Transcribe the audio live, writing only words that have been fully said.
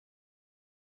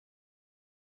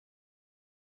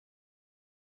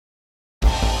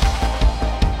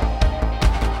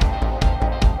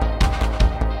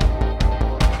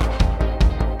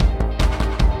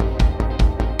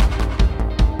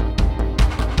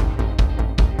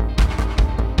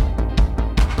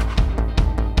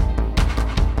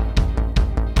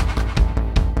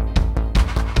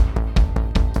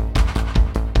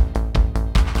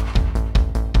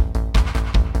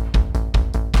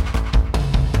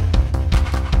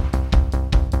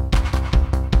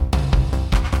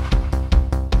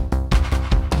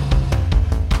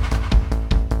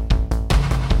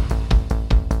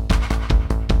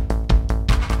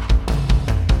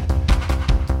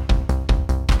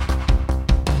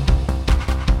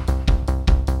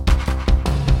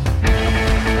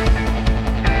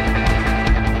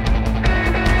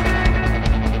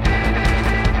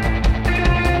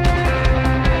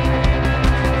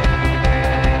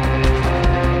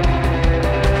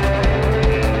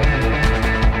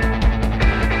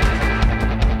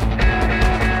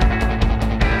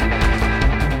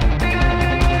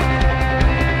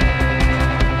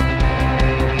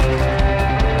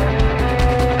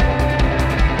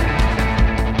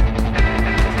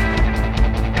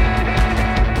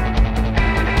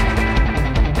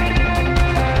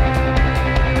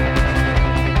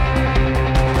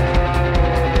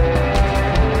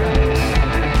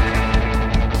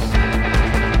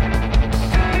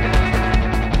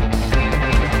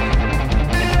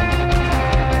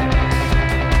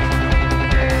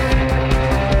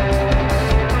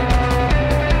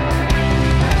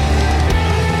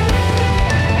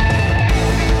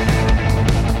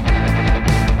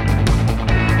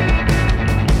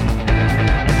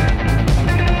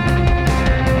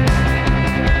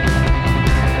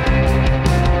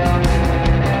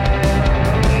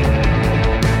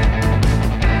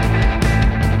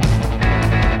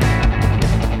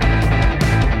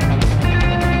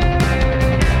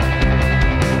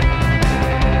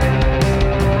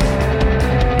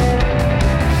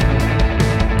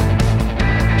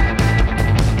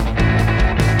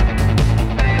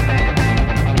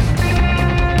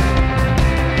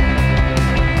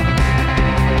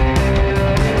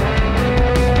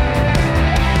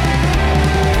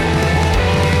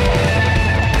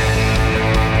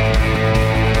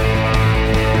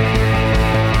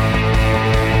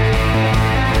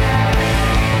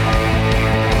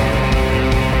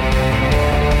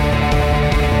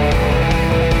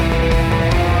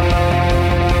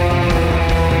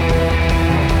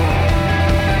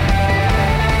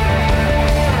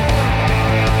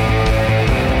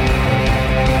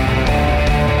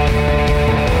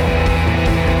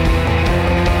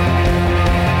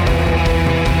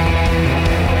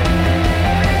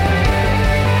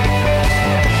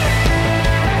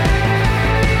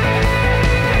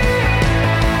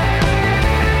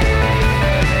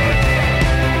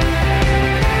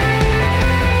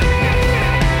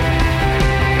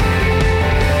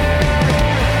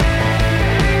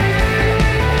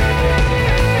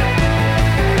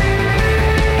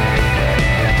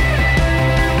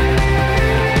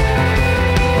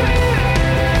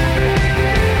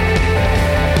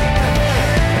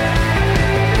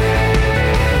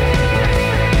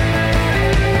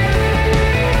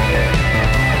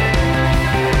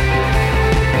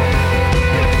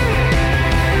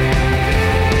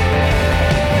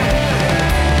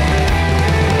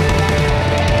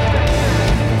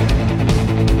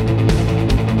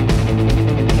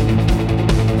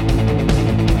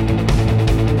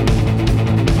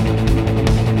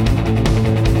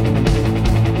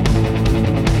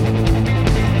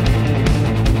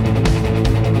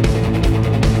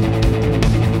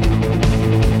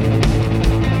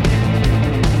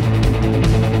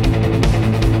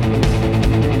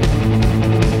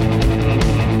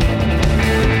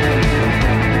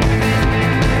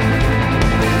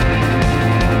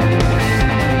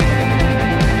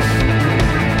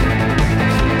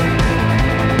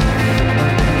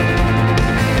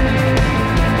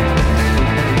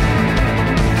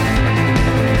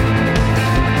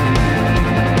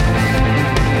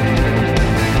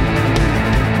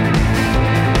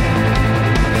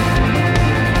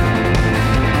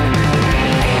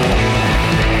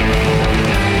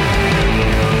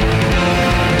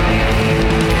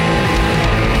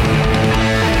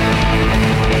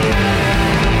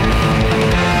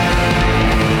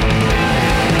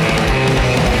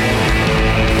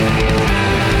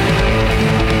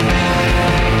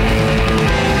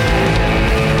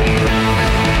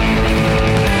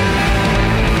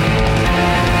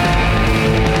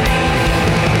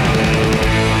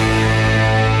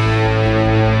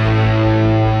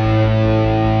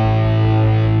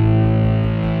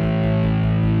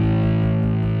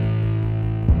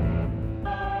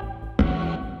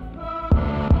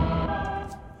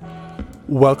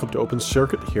Welcome to Open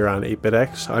Circuit here on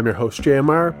 8BitX. I'm your host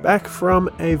JMR, back from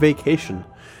a vacation.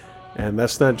 And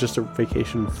that's not just a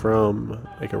vacation from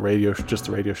like a radio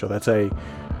show. That's a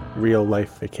real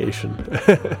life vacation.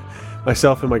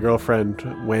 Myself and my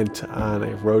girlfriend went on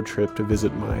a road trip to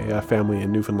visit my family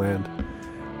in Newfoundland.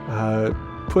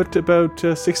 Put about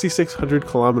 6,600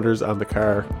 kilometers on the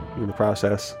car in the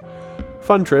process.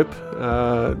 Fun trip.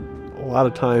 A lot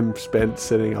of time spent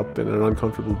sitting up in an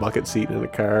uncomfortable bucket seat in a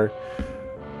car,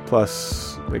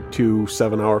 plus like 2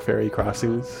 7-hour ferry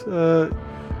crossings.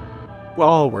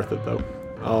 All worth it though.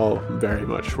 All very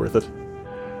much worth it.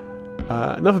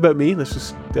 Enough about me. Let's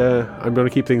just I'm going to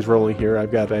keep things rolling here.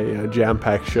 I've got a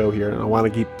jam-packed show here, and I want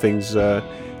to keep things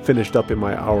finished up in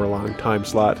my hour-long time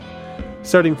slot.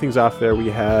 Starting things off there, we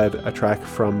had a track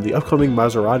from the upcoming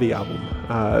Maserati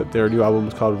album. Their new album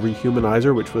is called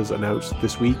Rehumanizer, which was announced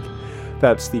this week.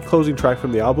 That's the closing track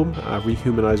from the album,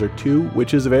 Rehumanizer 2,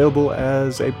 which is available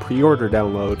as a pre-order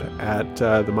download at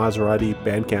the Maserati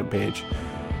Bandcamp page.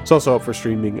 It's also up for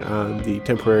streaming on the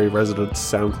Temporary Residence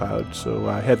SoundCloud, so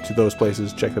head to those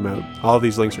places, check them out. All of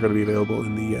these links are going to be available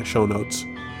in the show notes.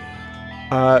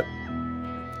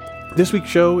 This week's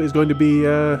show is going to be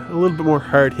a little bit more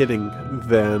hard-hitting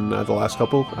than the last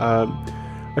couple.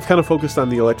 I've kind of focused on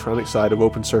the electronic side of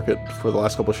Open Circuit for the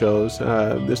last couple shows.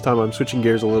 This time I'm switching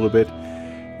gears a little bit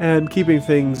and keeping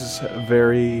things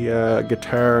very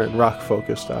guitar and rock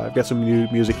focused. I've got some new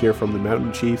music here from the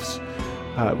Mountain Chiefs,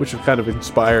 which have kind of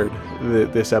inspired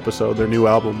this episode. Their new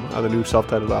album, the new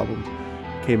self-titled album,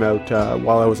 came out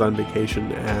while I was on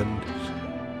vacation, and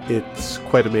it's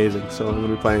quite amazing. So I'm going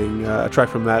to be playing a track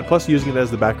from that, plus using it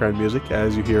as the background music,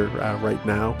 as you hear right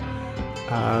now.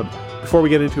 Before we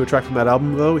get into a track from that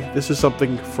album, though, this is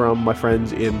something from my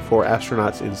friends in For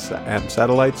Astronauts and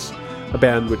Satellites, a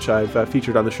band which I've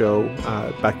featured on the show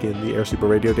back in the Air Super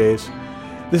Radio days.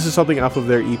 This is something off of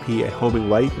their EP, A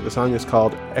Homing Light. The song is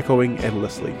called Echoing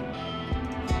Endlessly.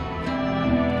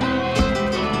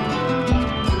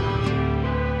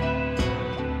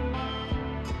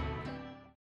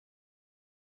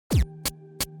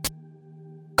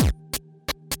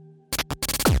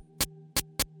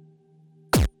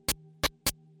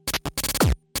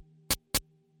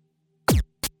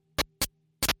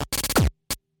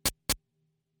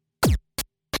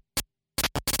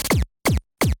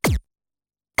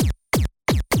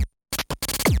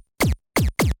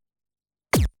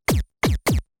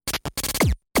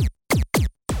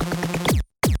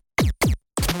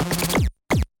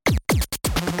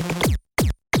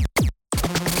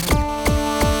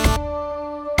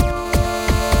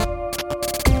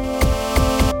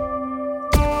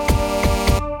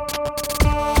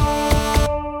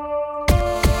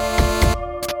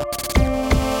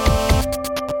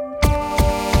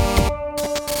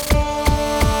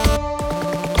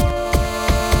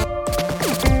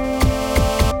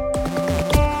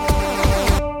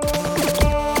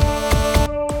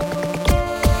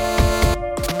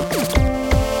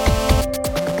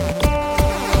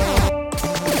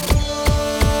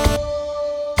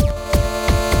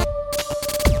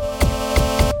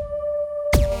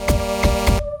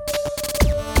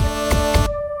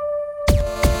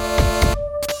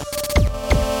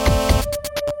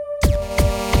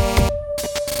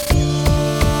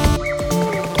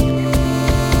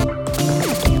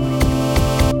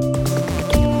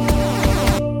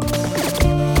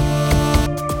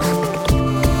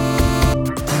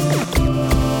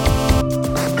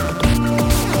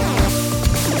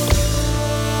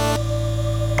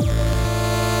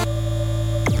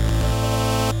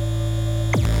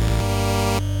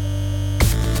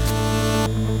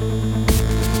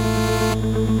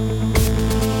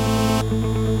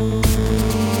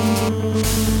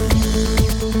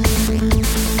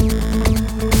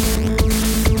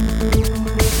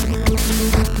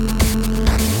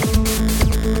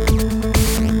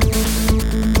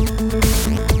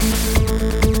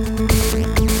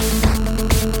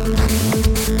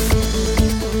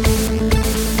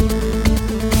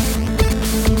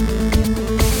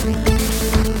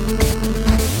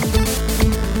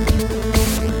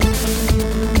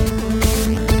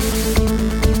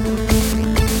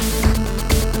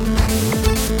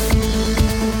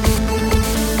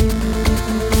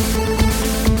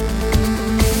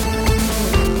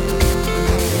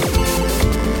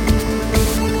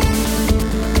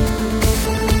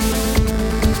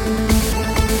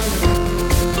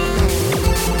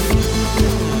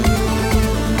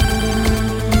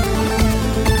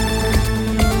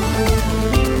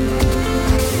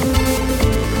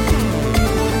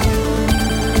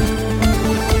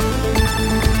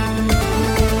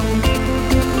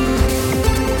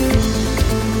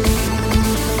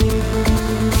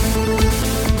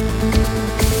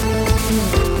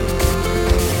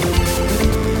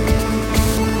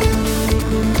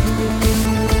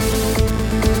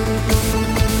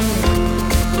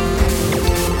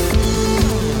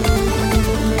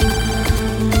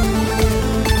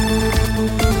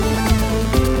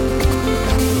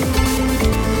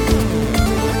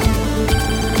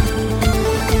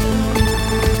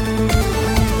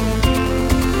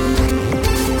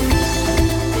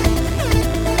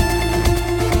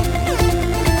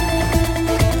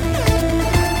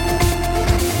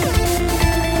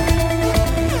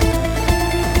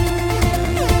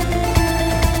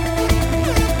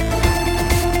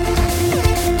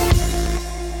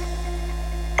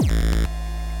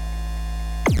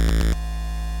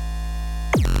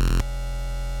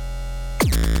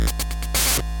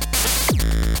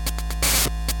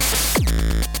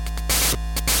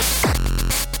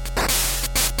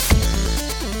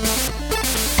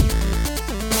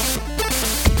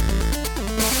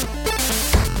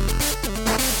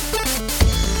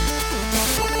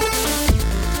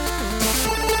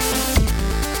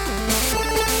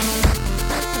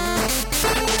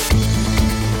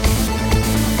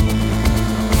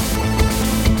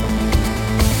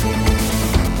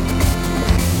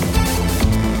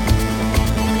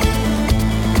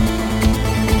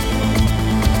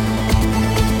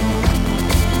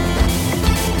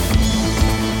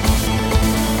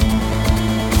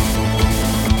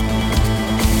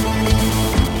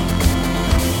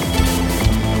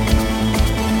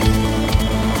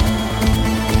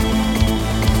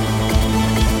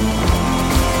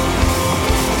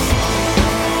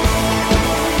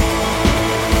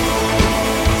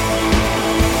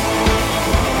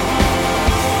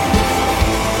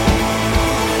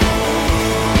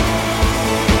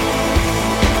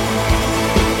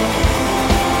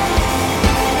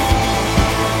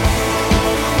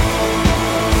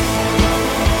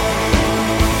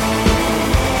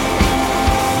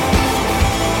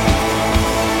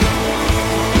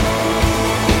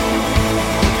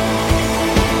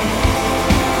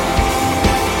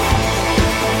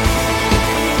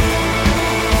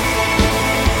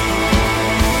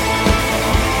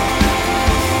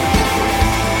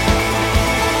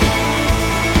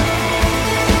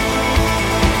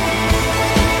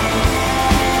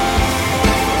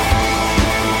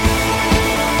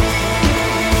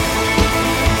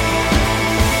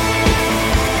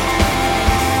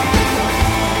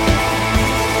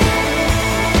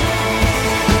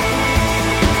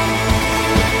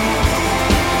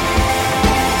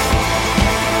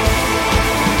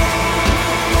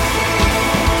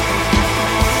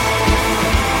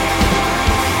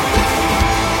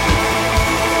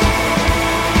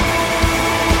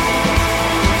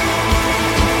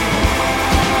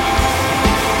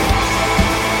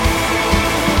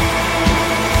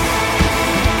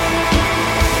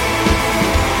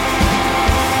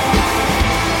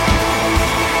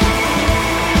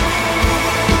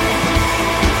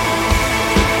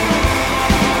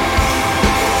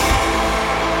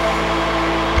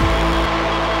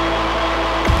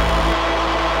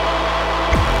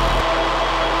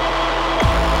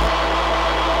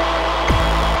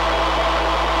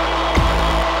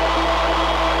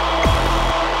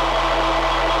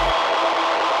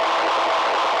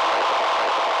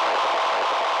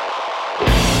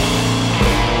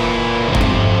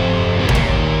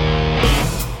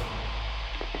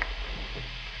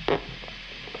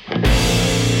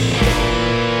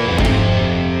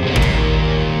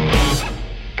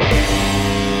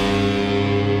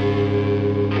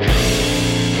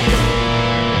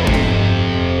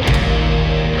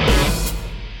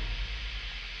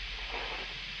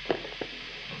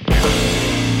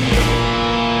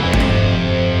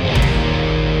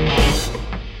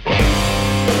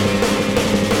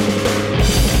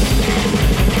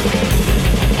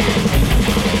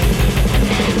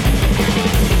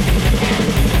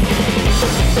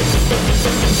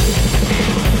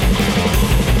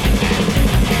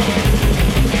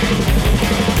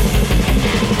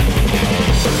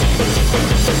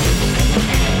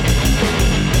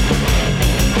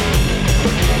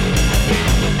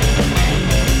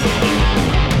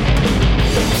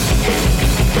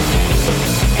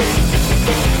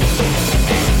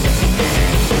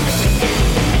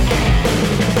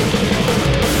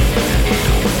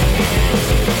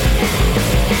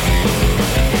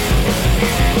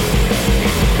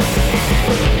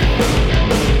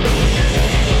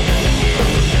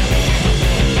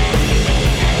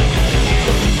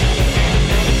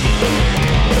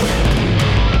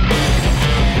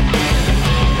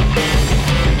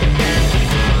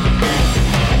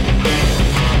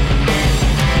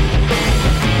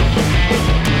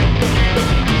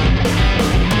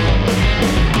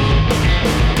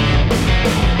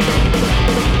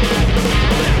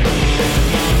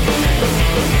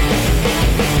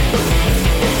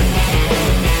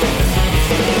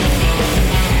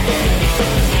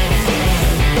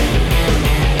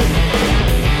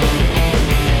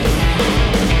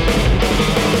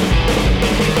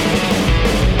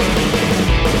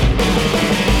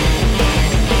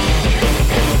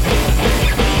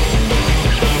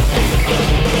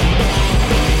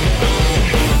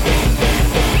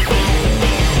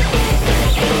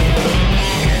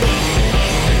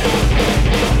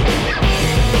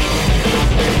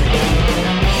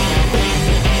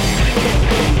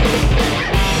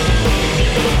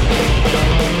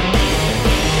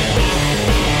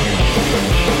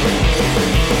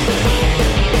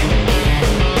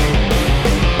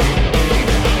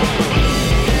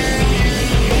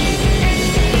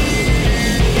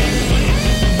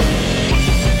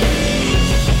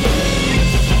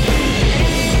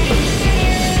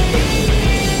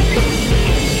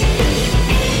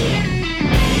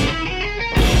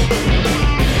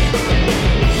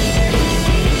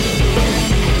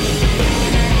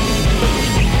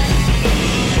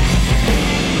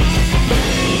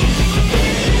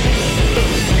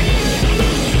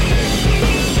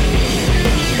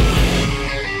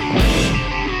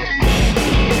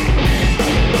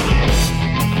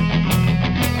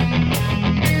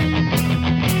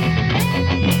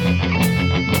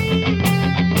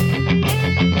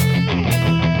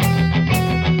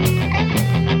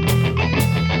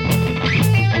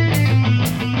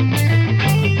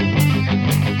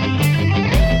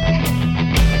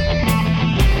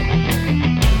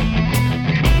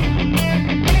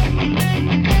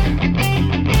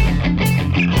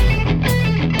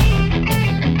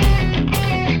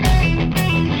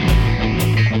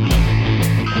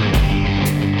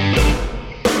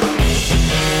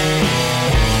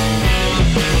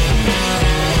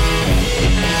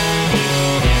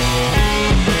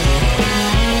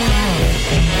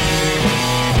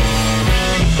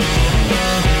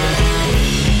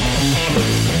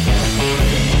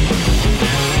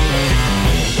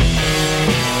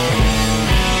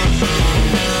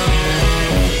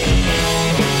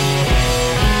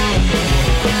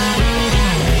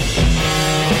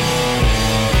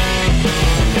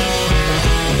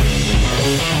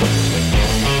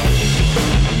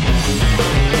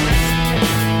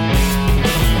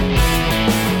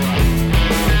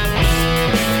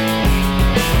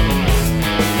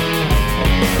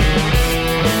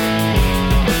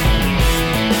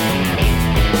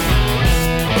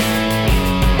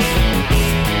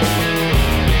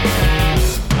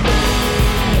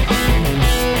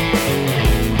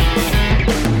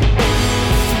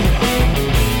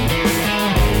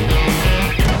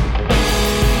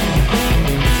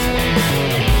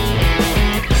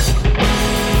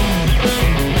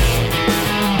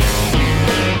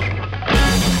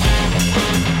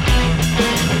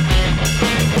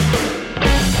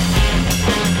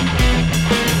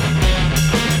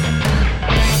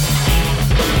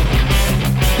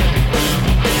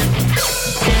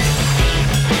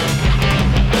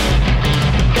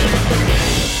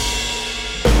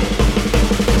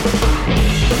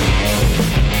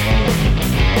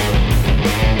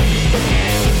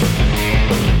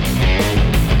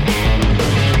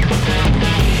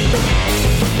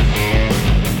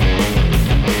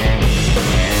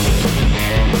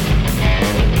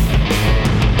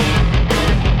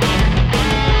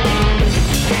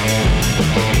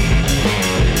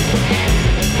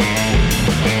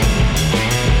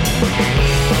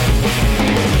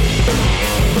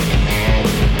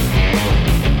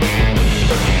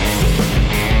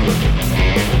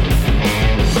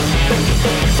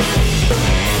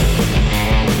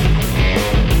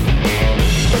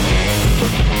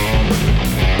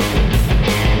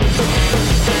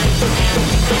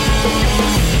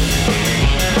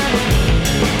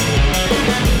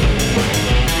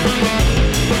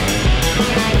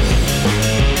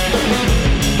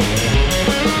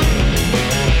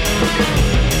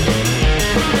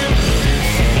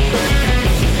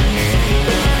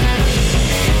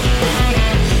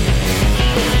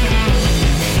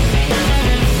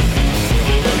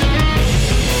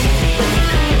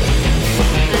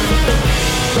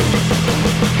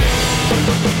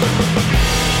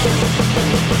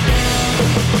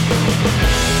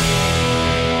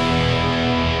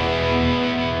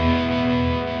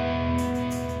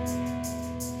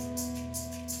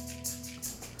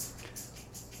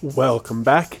 Welcome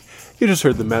back. You just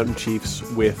heard the Mountain Chiefs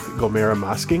with Gomera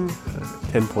Masking.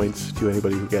 10 points to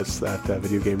anybody who gets that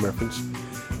video game reference.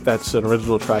 That's an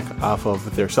original track off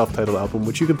of their self-titled album,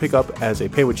 which you can pick up as a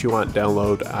pay what you want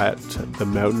download at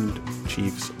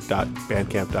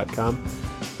themountainchiefs.bandcamp.com.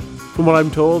 From what I'm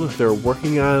told, they're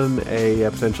working on a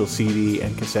potential CD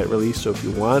and cassette release, so if you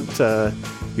want,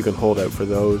 you can hold out for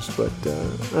those, but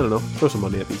I don't know, throw some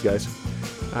money at these guys.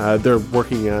 They're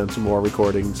working on some more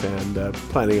recordings and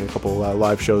planning a couple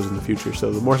live shows in the future,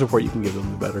 so the more support you can give them,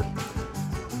 the better.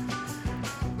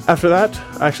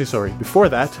 Before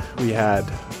that, we had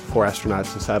Four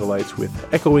Astronauts and Satellites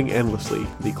with Echoing Endlessly,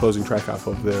 the closing track off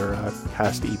of their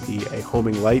past EP, A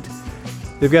Homing Light.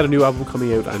 They've got a new album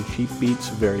coming out on Cheap Beats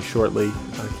very shortly.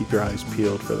 Keep your eyes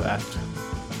peeled for that.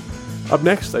 Up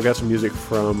next, I've got some music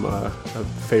from a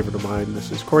favorite of mine.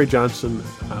 This is Corey Johnson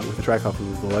with a track off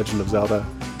of The Legend of Zelda.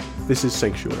 This is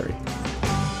Sanctuary.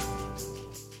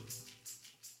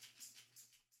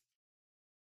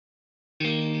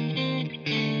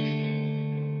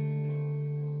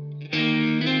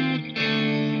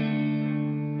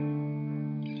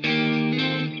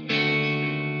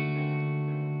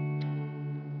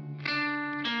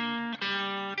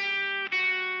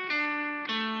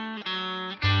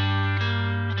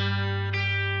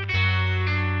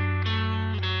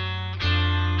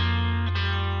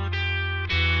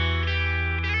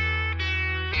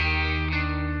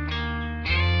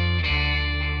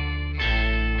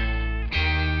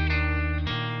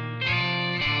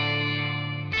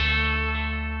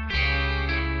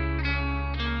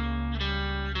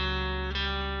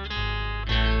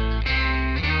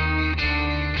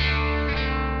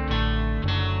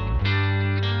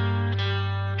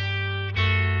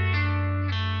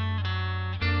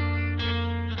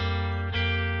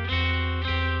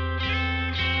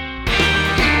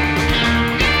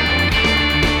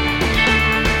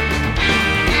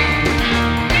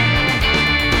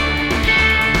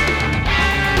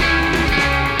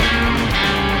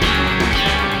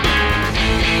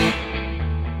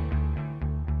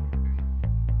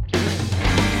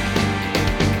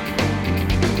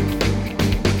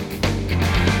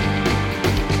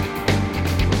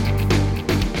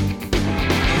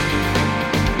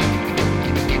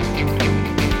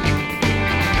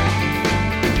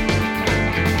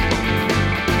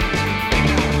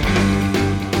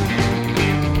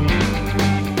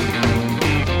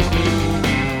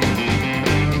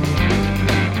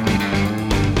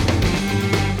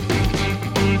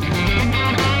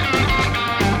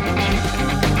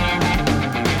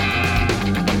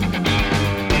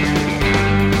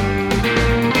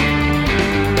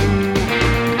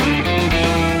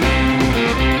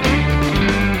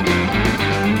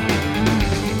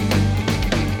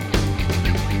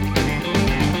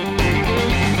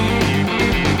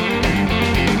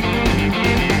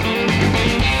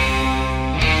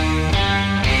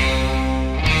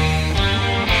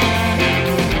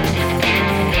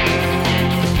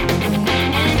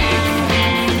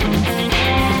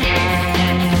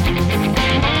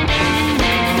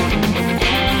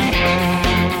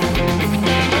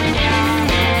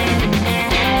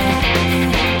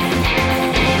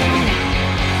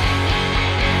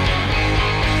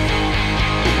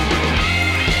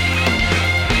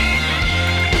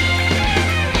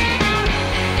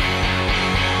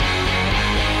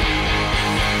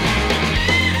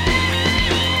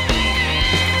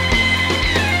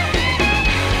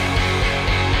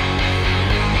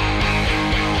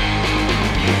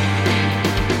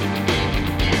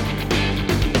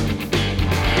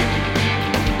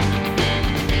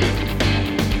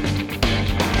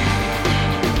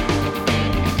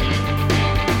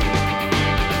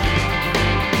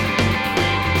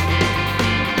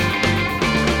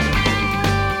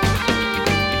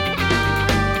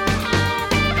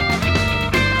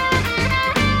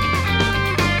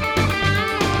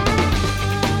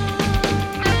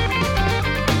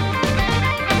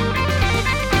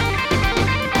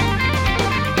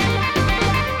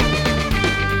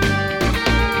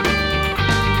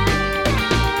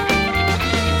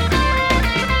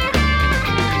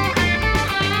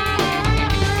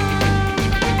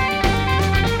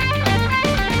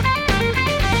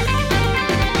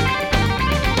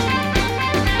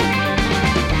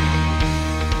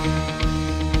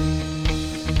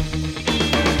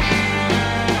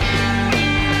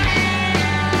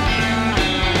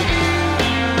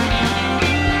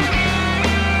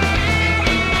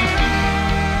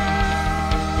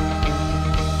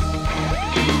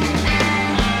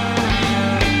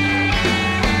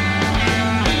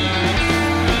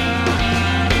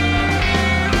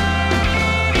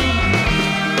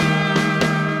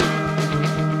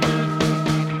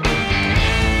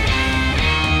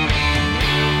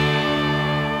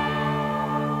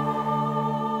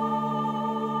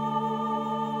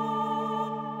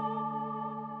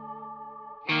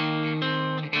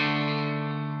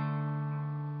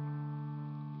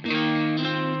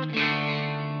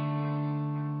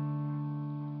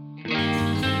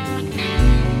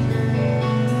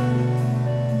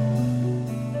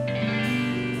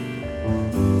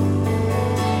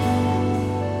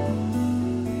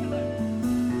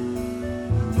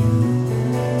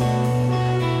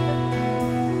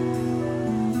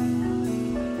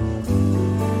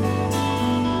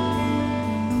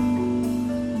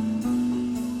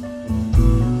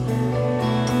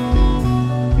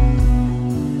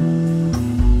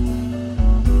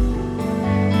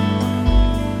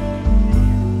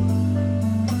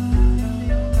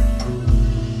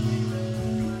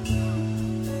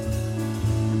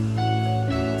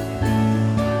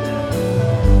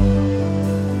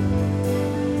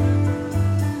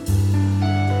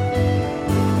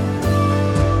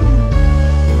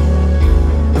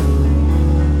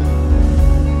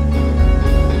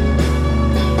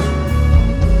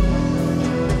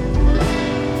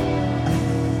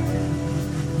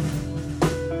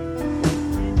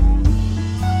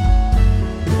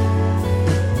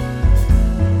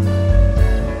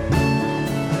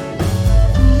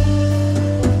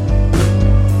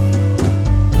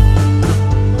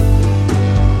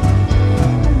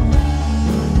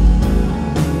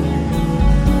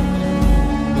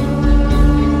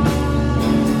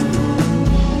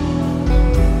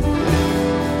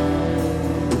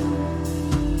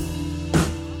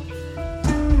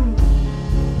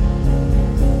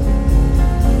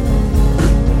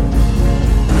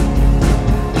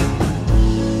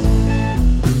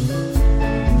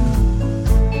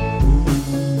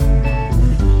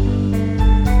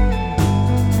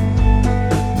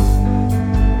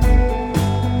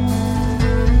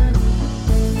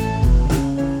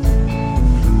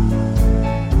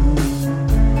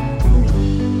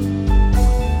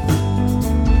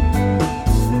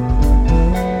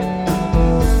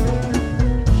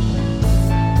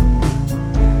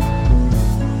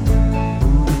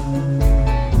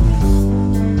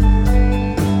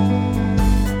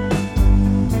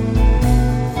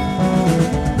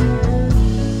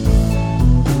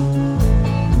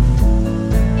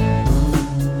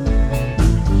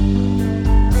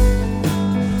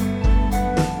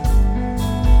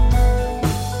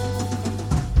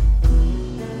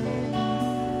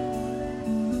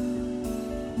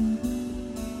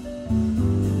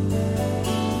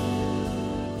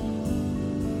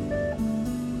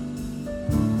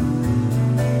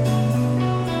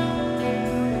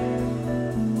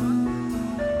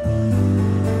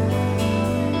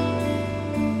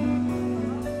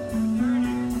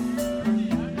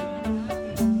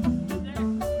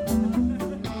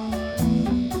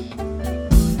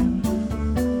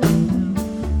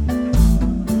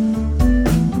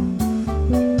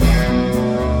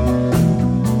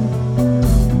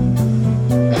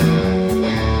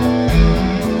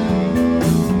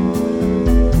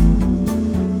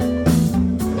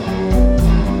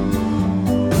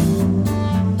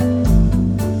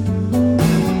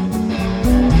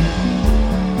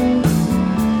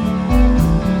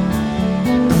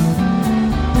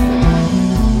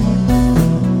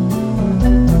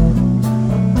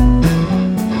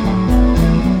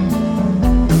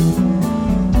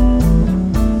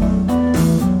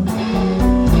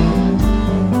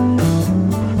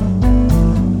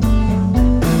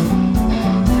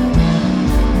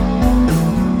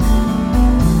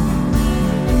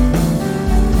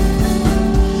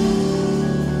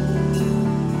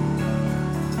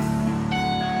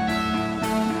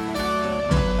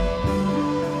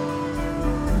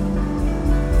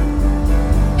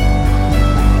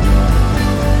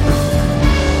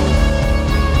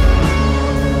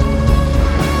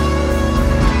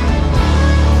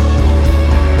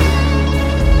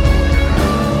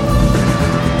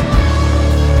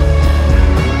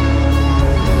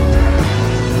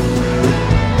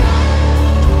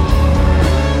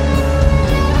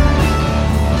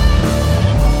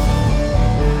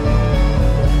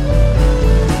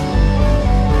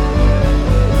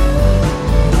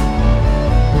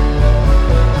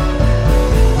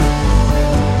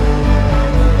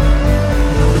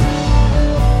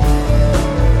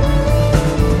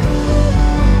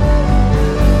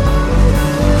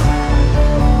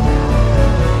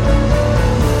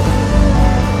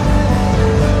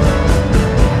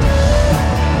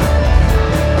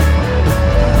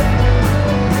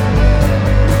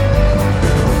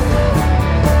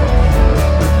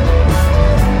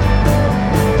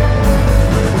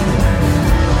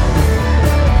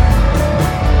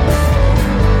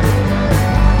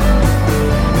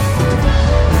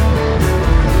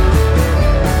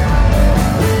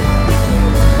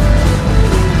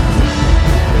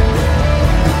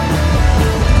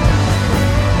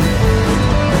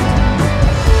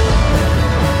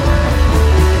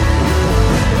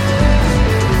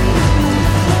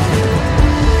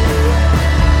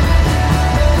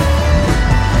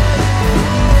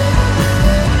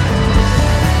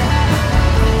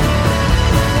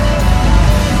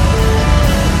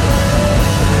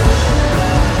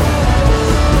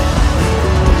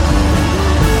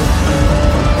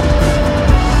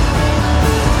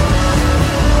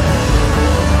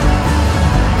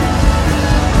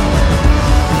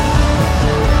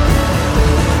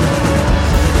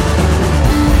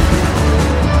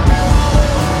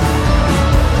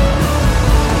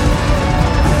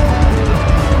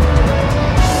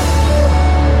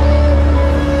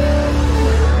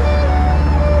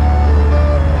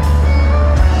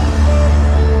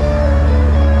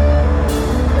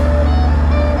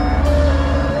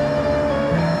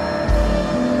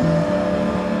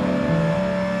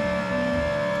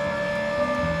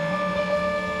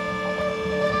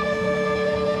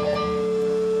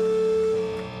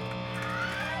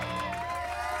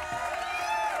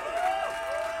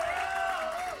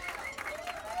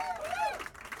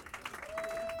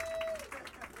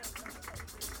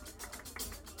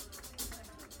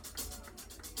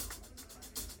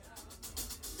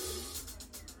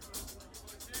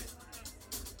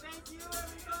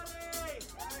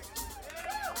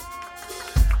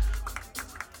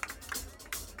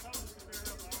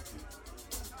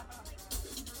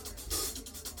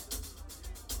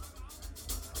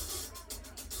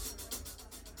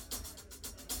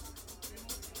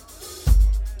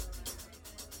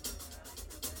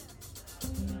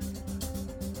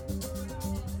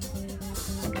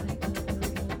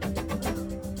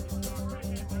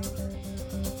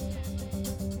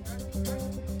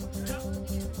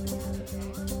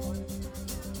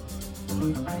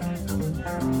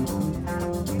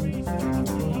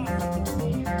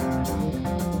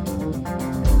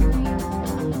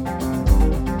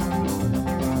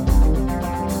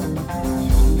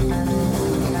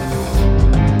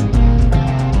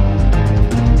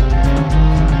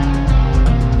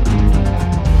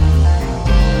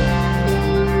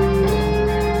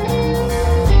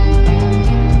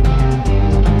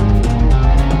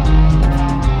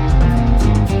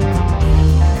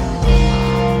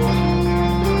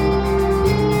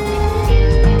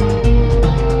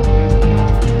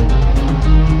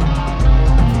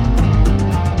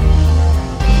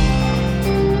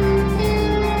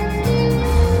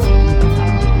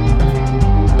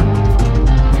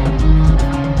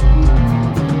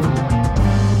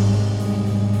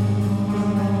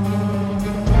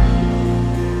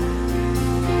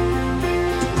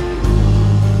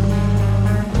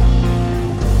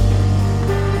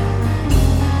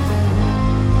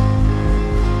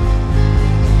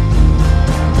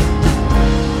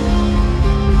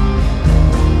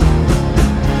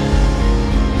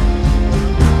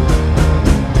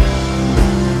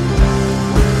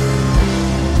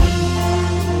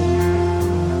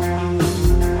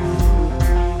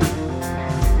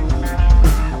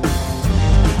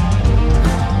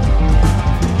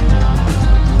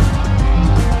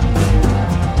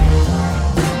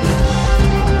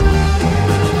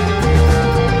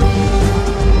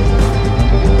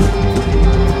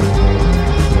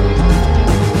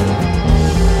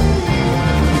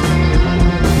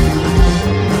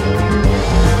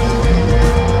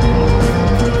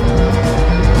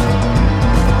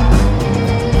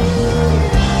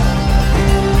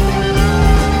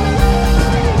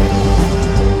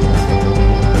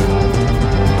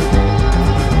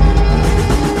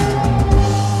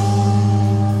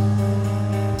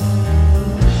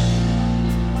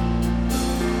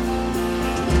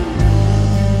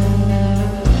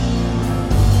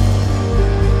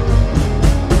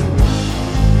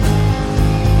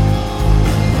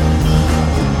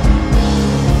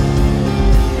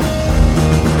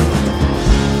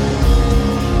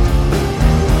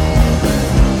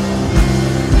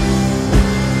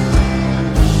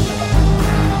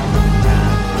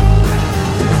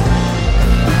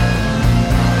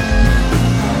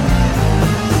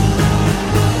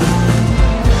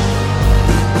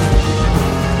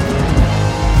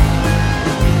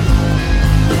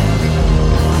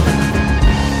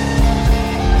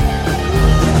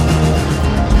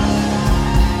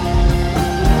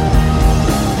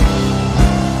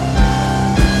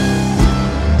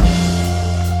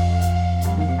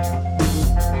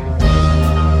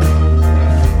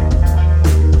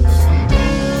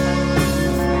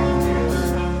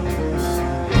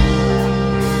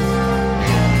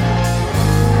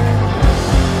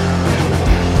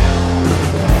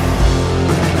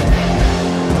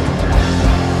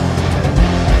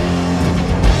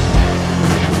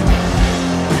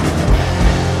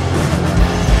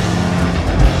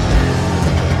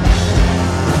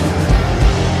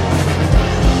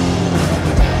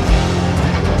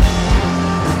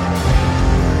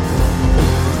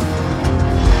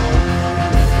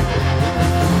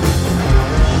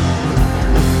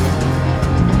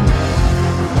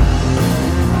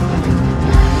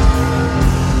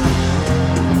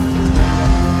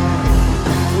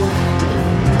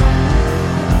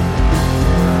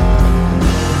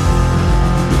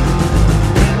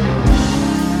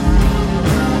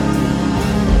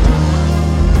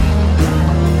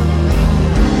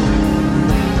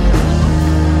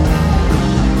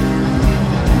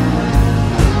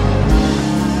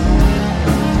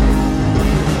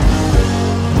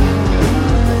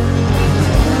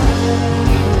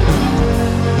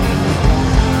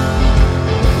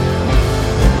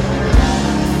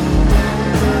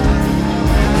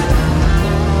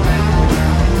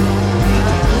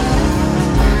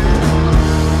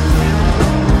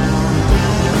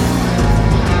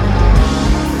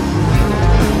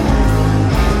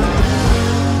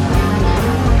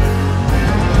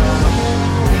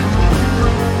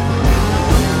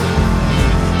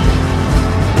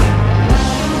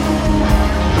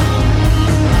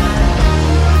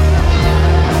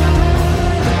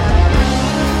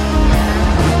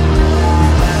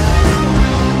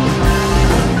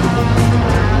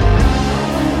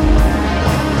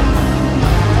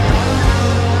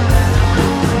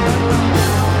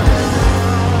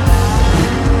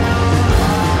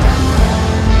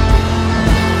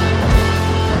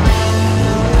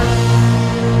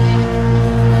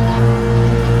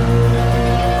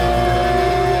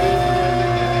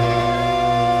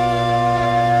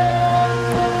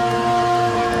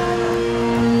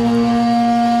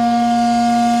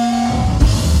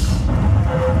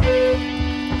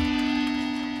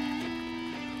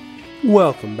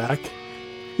 Welcome back.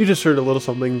 You just heard a little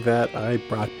something that I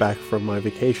brought back from my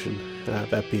vacation,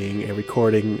 that being a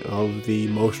recording of the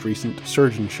most recent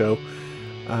Surgeon show.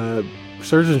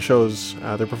 Surgeon shows,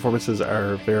 their performances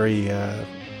are very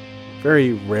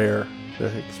rare.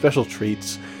 They're like special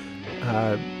treats.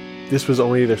 This was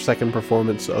only their second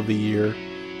performance of the year.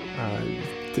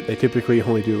 They typically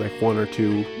only do like one or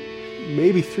two,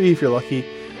 maybe three if you're lucky.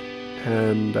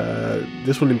 And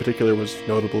this one in particular was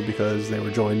notable because they were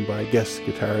joined by guest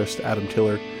guitarist Adam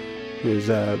Tiller, who is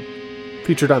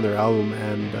featured on their album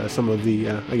and some of the,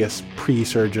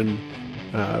 pre-Surgeon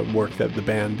work that the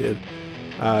band did.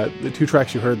 The two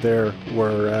tracks you heard there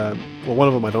were, one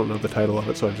of them I don't know the title of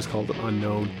it, so I just called it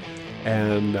Unknown.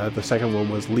 And the second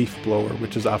one was Leaf Blower,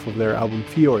 which is off of their album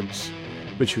Fjords,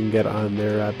 which you can get on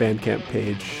their Bandcamp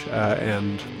page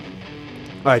and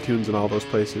iTunes and all those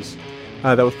places.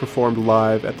 That was performed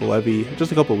live at the Levee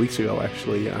just a couple of weeks ago,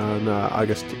 actually, on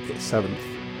August 7th.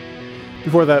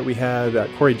 Before that, we had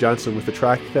Corey Johnson with a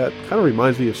track that kind of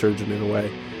reminds me of Surgeon in a way.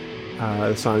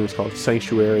 The song is called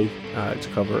Sanctuary. It's a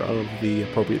cover of the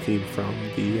appropriate theme from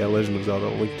the Legend of Zelda: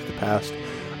 A Link to the Past,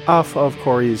 off of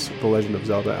Corey's The Legend of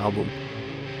Zelda album.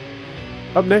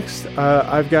 Up next,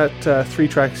 I've got three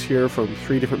tracks here from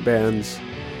three different bands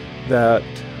that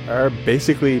are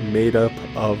basically made up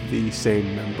of the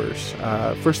same members.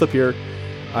 First up here,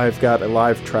 I've got a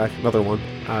live track, another one.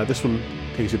 This one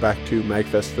takes you back to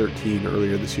MagFest 13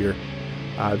 earlier this year.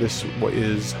 This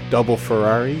is Double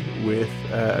Ferrari with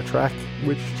a track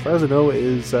which, as far as I know,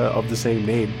 is of the same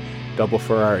name, Double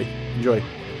Ferrari. Enjoy.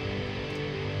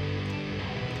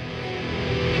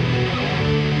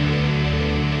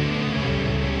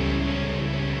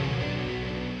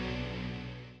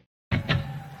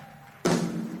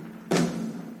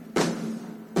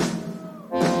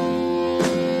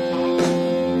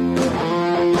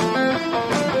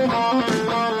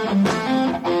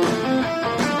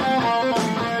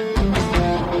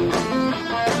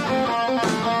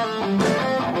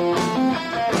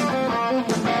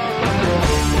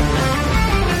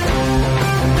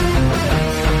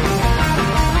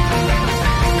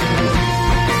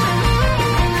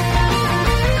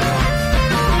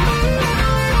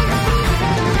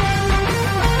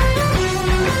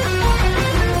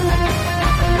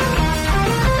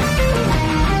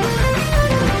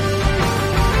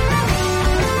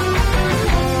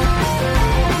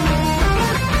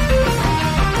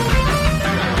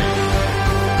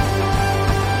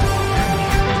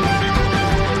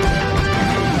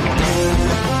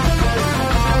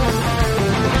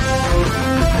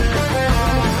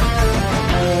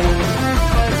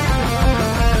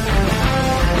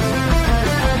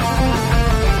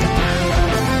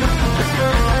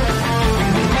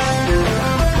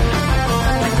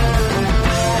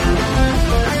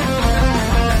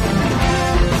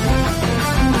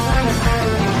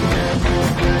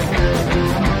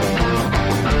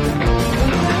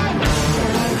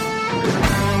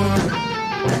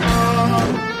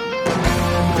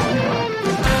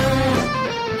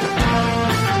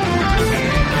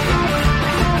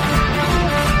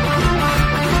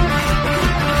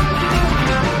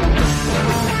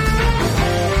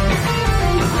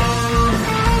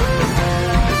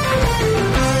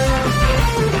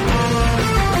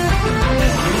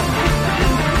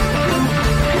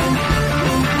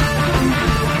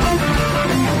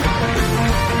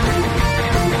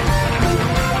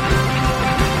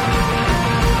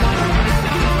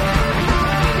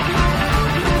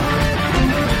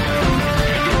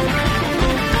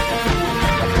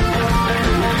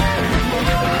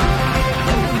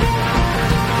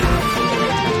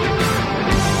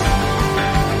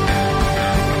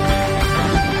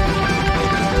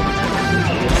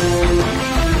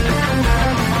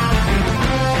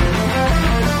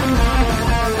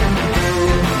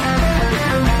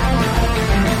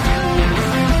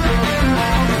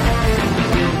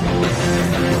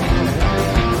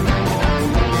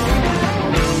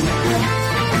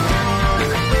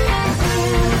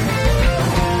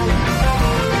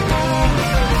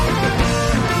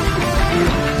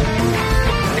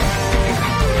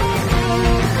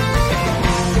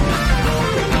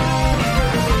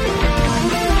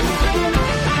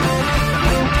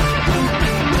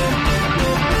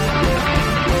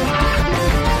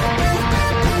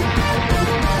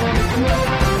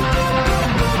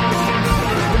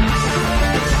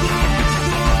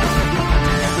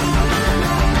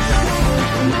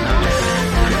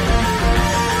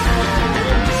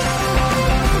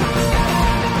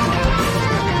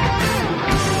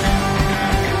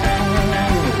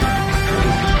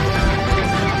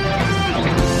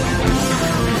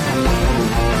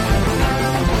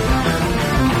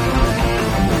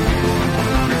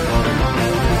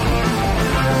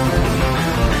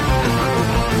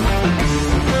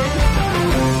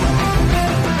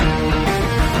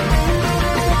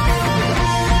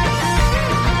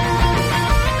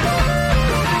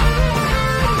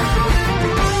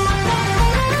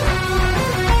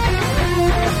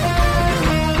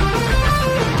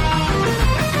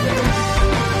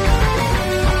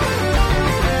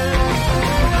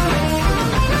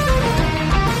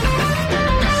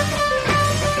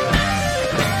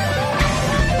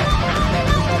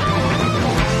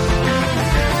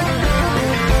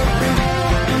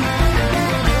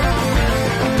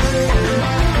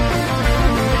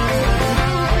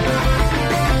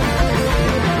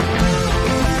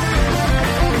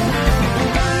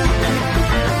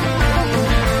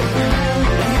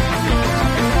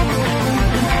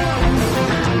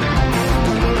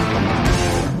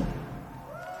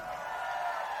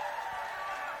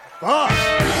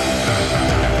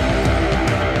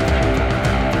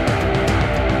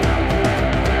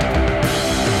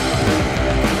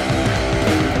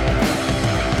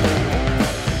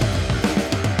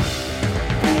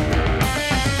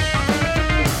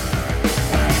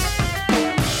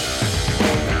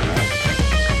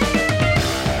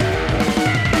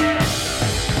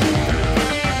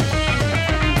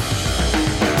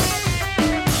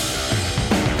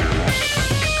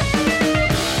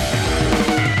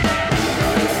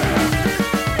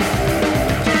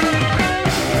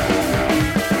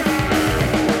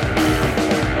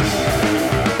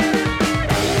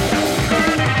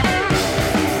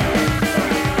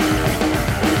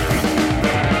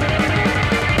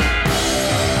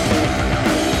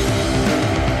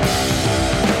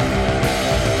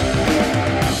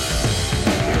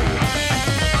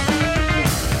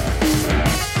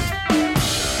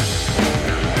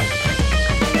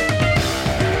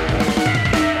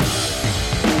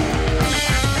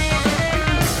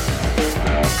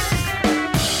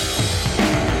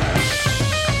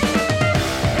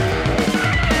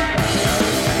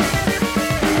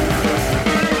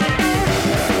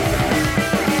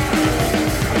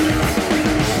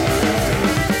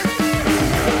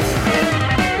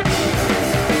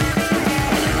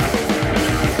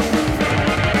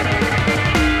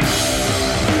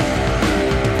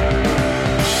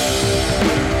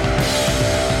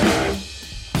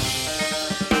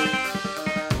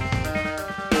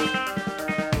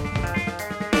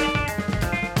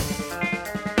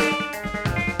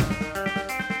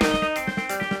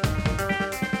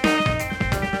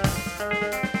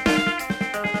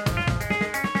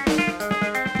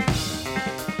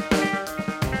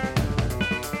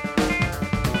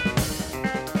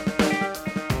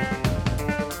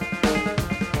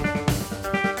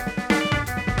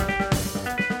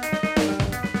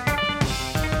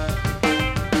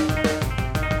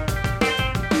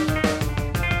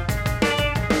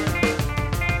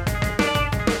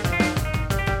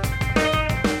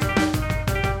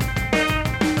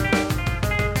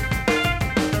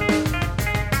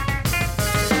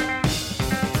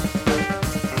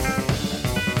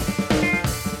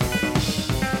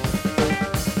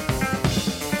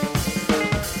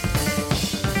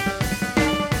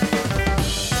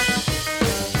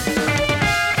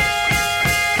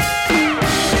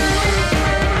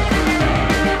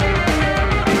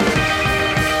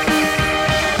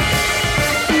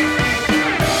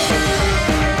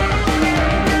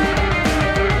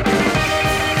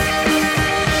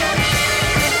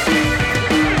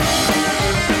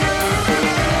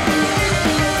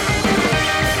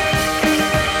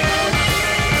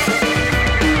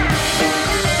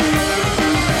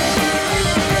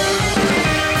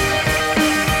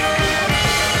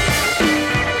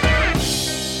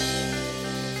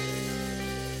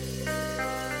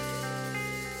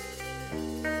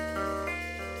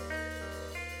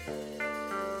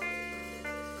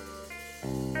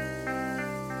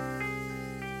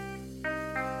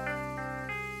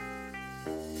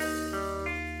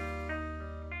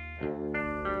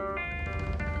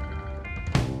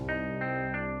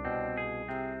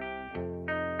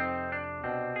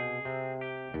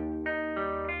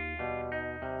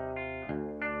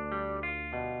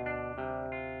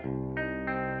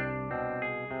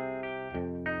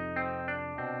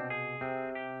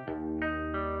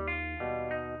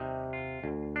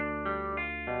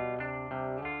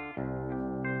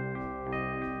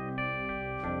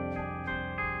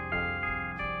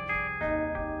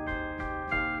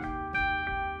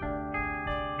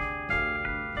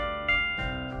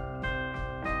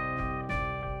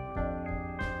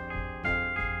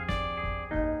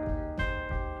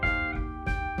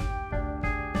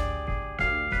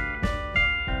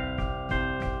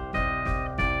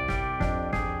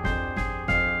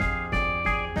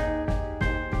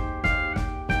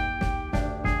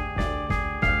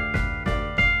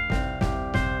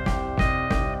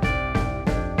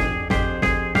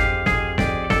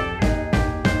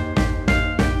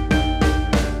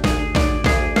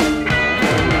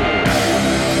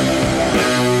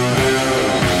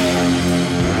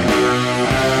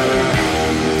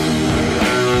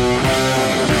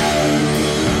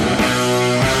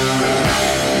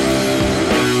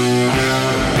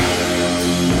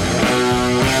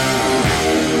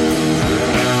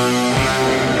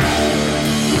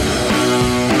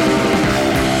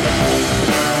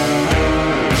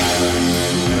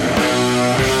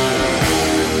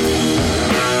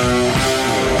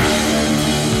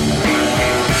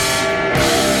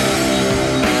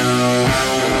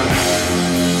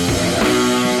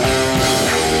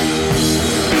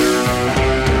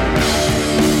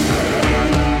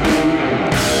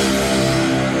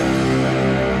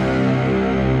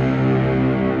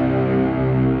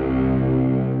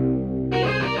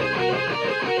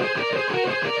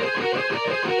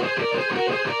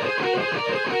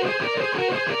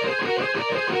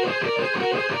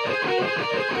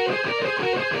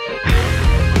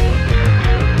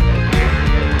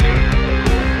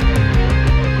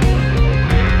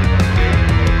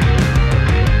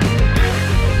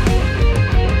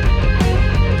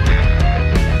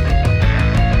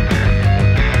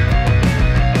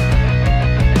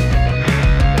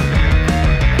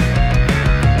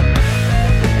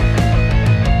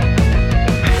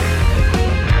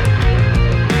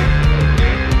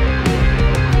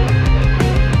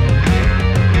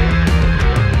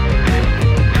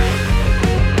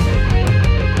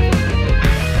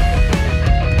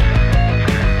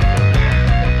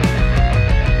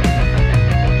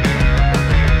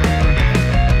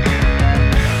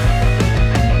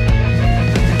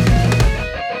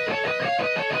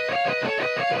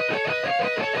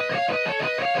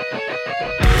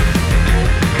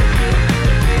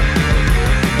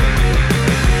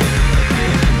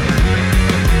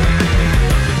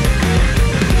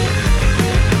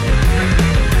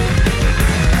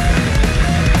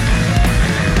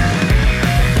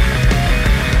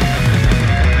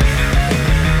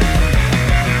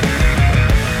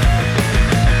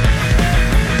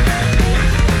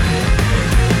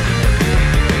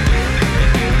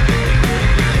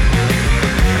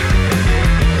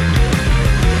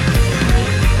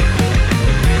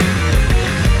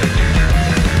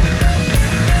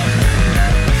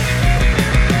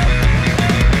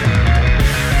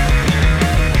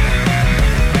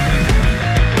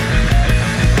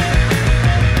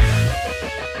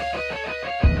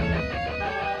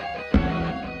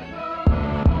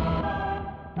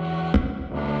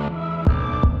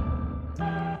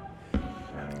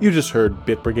 You just heard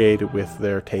Bit Brigade with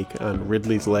their take on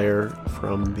Ridley's Lair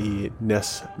from the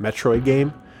NES Metroid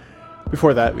game.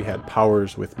 Before that, we had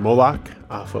Powers with Moloch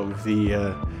off of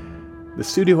the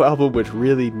studio album, which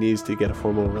really needs to get a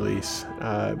formal release.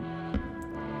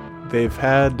 They've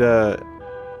had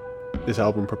this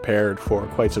album prepared for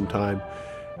quite some time,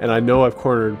 and I know I've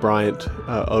cornered Bryant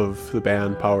of the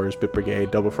band Powers, Bit Brigade,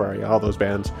 Double Ferrari, all those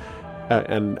bands,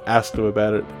 and asked him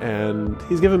about it, and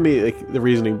he's given me like the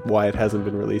reasoning why it hasn't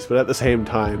been released. But at the same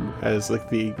time, as like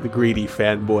the greedy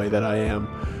fanboy that I am,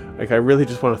 like I really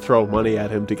just want to throw money at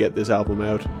him to get this album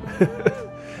out.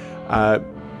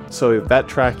 So that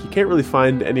track you can't really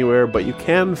find anywhere, but you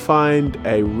can find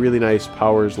a really nice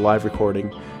Powers live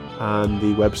recording on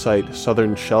the website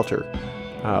Southern Shelter,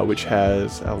 which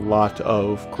has a lot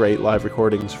of great live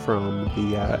recordings from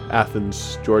the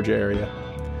Athens, Georgia area.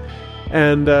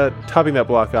 And topping that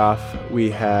block off, we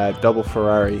had Double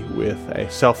Ferrari with a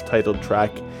self-titled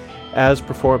track as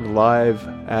performed live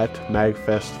at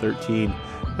MagFest 13.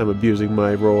 I'm abusing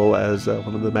my role as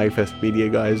one of the MagFest media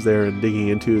guys there and digging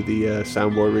into the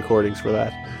soundboard recordings for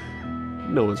that.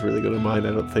 No one's really going to mind,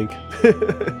 I don't think.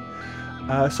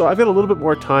 So I've got a little bit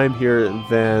more time here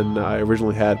than I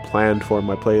originally had planned for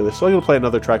my playlist, so I'm going to play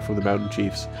another track from the Mountain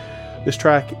Chiefs. This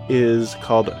track is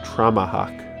called Trauma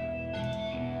Hawk.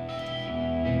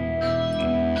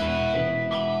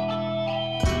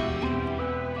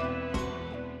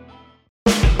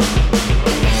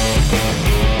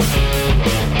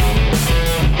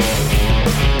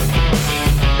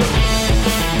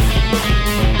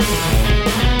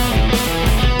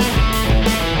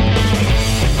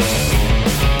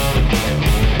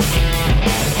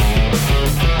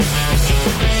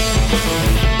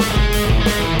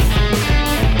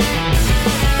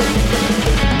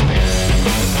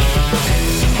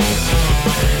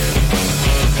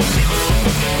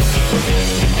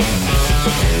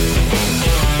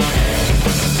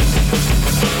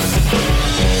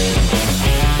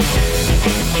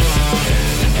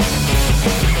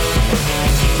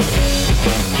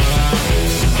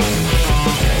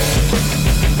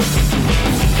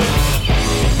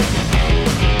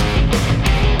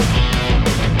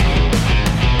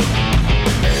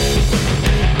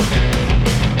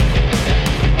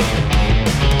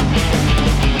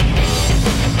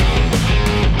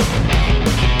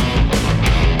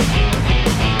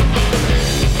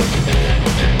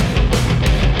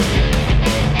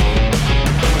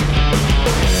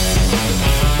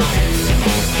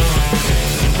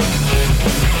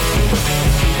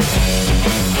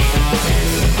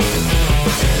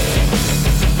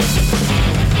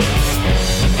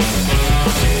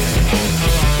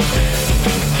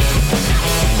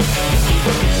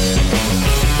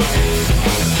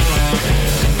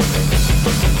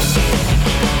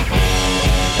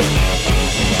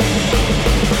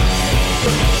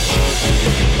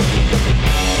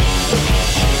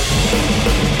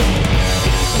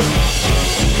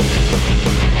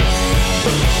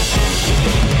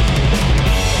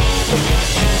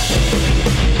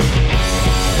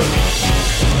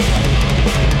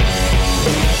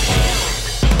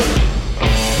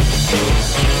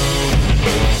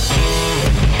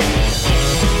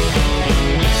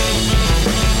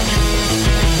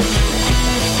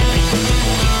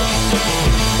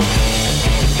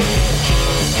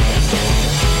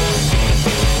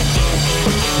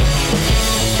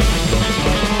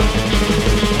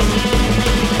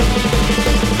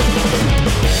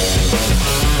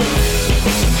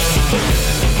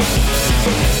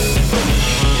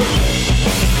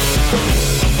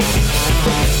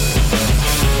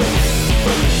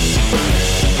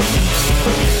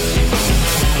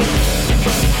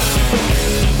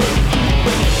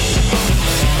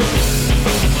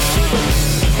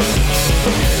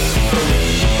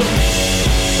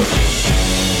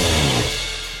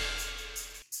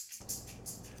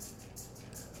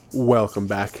 Welcome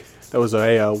back. That was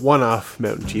a one-off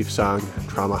Mountain Chief song,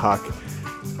 Trauma Hawk.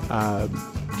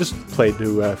 Just played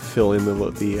to fill in the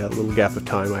little gap of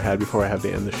time I had before I had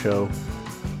to end the show.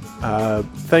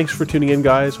 Thanks for tuning in,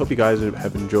 guys. Hope you guys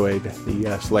have enjoyed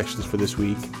the selections for this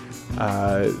week.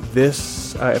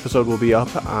 This episode will be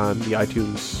up on the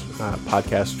iTunes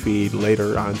podcast feed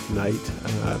later on tonight.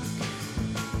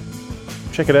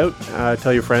 Check it out,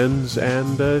 tell your friends,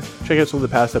 and check out some of the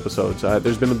past episodes.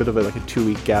 There's been a bit of a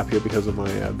 2-week gap here because of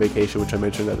my vacation, which I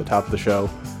mentioned at the top of the show.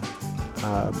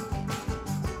 I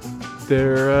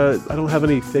don't have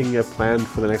anything planned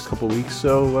for the next couple of weeks,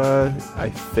 so I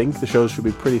think the shows should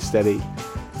be pretty steady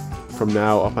from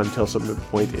now up until some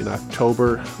point in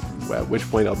October, at which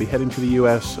point I'll be heading to the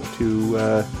US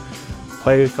to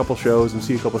play a couple shows and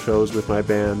see a couple shows with my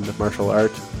band Martial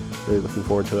Art. Really looking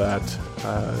forward to that.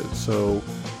 So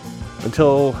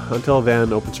until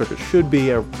then, Open Circuit should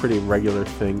be a pretty regular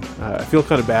thing. I feel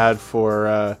kind of bad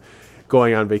for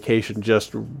going on vacation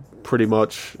just pretty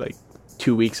much like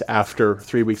 3 weeks after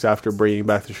bringing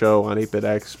back the show on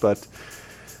 8BitX, but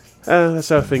that's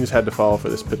how things had to fall for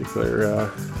this particular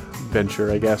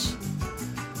venture, I guess.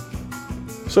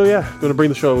 So yeah, going to bring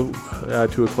the show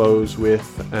to a close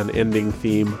with an ending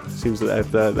theme. Seems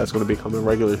that that's going to become a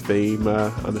regular theme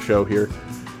on the show here.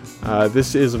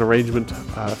 This is an arrangement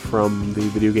from the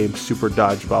video game Super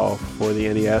Dodgeball for the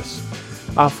NES,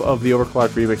 off of the Overclocked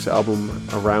Remix album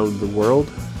Around the World.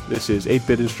 This is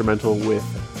 8-bit instrumental with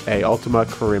a Ultima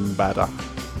Carimbada.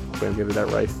 Hopefully I'm getting that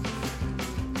right.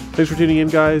 Thanks for tuning in,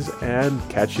 guys, and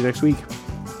catch you next week.